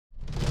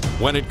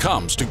when it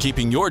comes to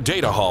keeping your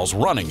data halls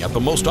running at the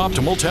most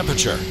optimal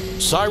temperature.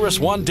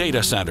 CyrusOne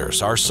data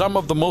centers are some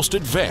of the most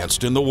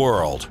advanced in the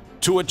world.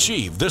 To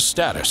achieve this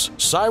status,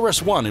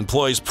 CyrusOne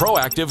employs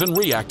proactive and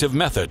reactive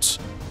methods.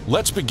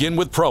 Let's begin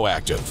with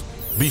proactive.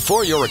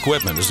 Before your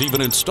equipment is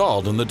even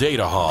installed in the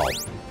data hall,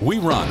 we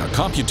run a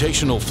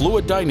computational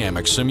fluid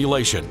dynamics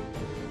simulation.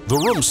 The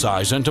room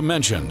size and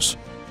dimensions,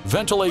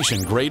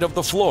 ventilation grade of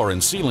the floor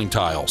and ceiling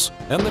tiles,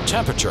 and the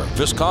temperature,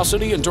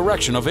 viscosity, and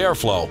direction of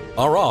airflow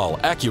are all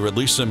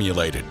accurately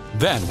simulated.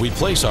 Then we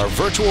place our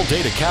virtual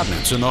data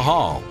cabinets in the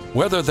hall.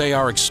 Whether they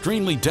are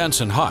extremely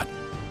dense and hot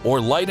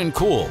or light and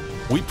cool,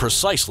 we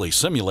precisely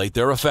simulate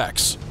their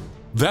effects.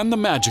 Then the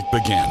magic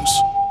begins.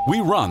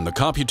 We run the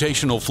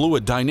computational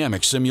fluid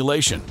dynamics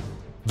simulation.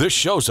 This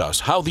shows us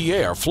how the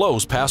air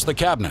flows past the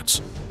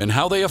cabinets and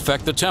how they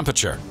affect the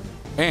temperature,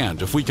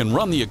 and if we can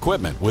run the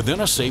equipment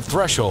within a safe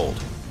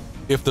threshold.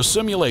 If the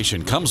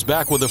simulation comes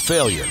back with a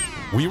failure,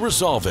 we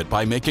resolve it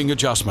by making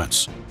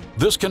adjustments.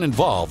 This can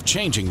involve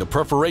changing the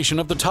perforation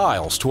of the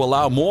tiles to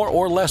allow more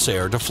or less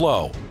air to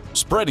flow,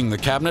 spreading the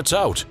cabinets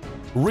out,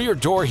 rear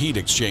door heat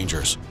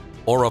exchangers,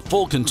 or a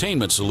full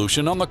containment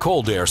solution on the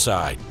cold air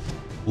side.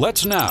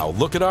 Let's now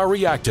look at our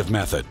reactive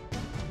method.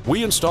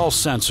 We install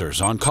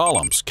sensors on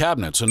columns,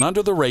 cabinets, and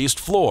under the raised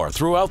floor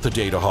throughout the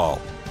data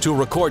hall to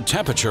record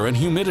temperature and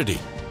humidity.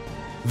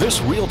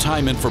 This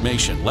real-time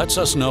information lets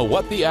us know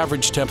what the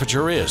average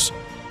temperature is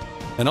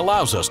and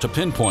allows us to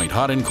pinpoint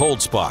hot and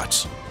cold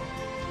spots.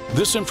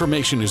 This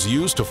information is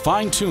used to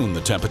fine-tune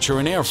the temperature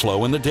and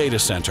airflow in the data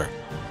center.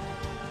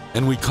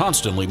 And we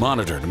constantly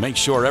monitor to make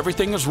sure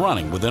everything is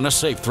running within a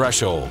safe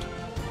threshold.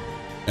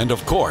 And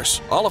of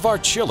course, all of our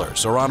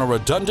chillers are on a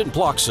redundant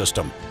block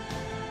system,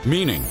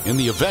 meaning in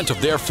the event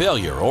of their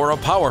failure or a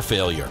power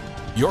failure,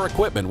 your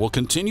equipment will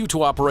continue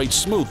to operate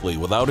smoothly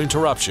without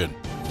interruption.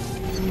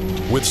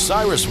 With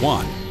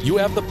CyrusOne, you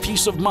have the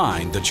peace of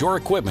mind that your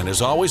equipment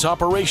is always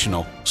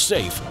operational,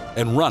 safe,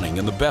 and running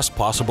in the best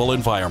possible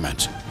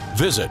environment.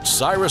 Visit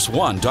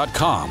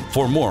CyrusOne.com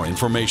for more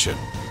information.